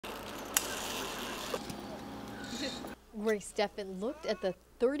Grace Steffen looked at the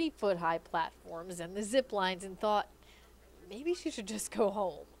 30-foot-high platforms and the zip lines and thought maybe she should just go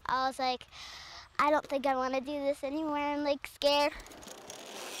home. I was like, I don't think I want to do this anymore. I'm like scared.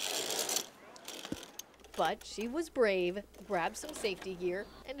 But she was brave, grabbed some safety gear,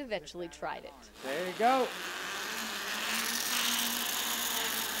 and eventually tried it. There you go.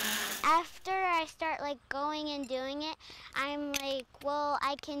 After I start like going and doing it, I'm like, well,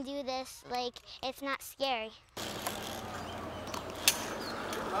 I can do this. Like, it's not scary.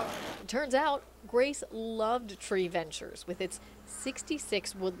 It turns out Grace loved tree ventures with its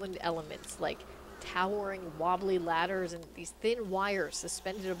 66 woodland elements like towering wobbly ladders and these thin wires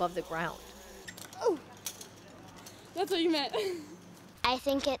suspended above the ground. Oh, that's what you meant. I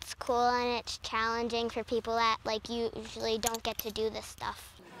think it's cool and it's challenging for people that like usually don't get to do this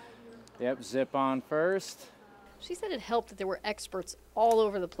stuff. Yep, zip on first. She said it helped that there were experts all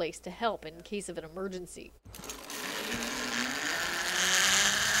over the place to help in case of an emergency.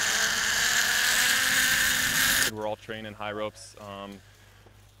 We're all trained in high ropes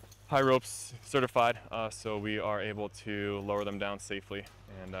certified, so we are able to lower them down safely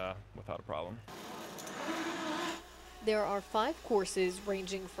and without a problem. There are 5 courses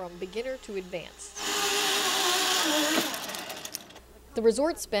ranging from beginner to advanced. The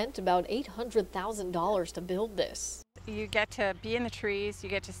resort spent about $800,000 to build this. You get to be in the trees, you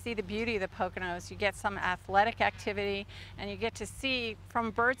get to see the beauty of the Poconos, you get some athletic activity, and you get to see from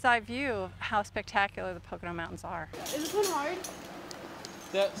a bird's eye view of how spectacular the Pocono Mountains are. Is this one hard?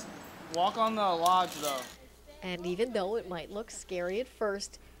 Walk on the lodge though. And even though it might look scary at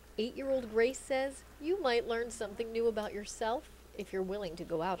first, 8-year-old Grace says you might learn something new about yourself if you're willing to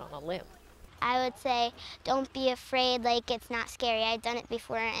go out on a limb. I would say, don't be afraid, like it's not scary. I've done it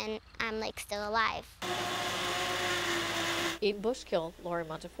before and I'm like still alive. In Bushkill, Laura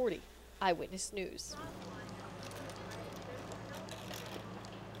Monteforti, Eyewitness News.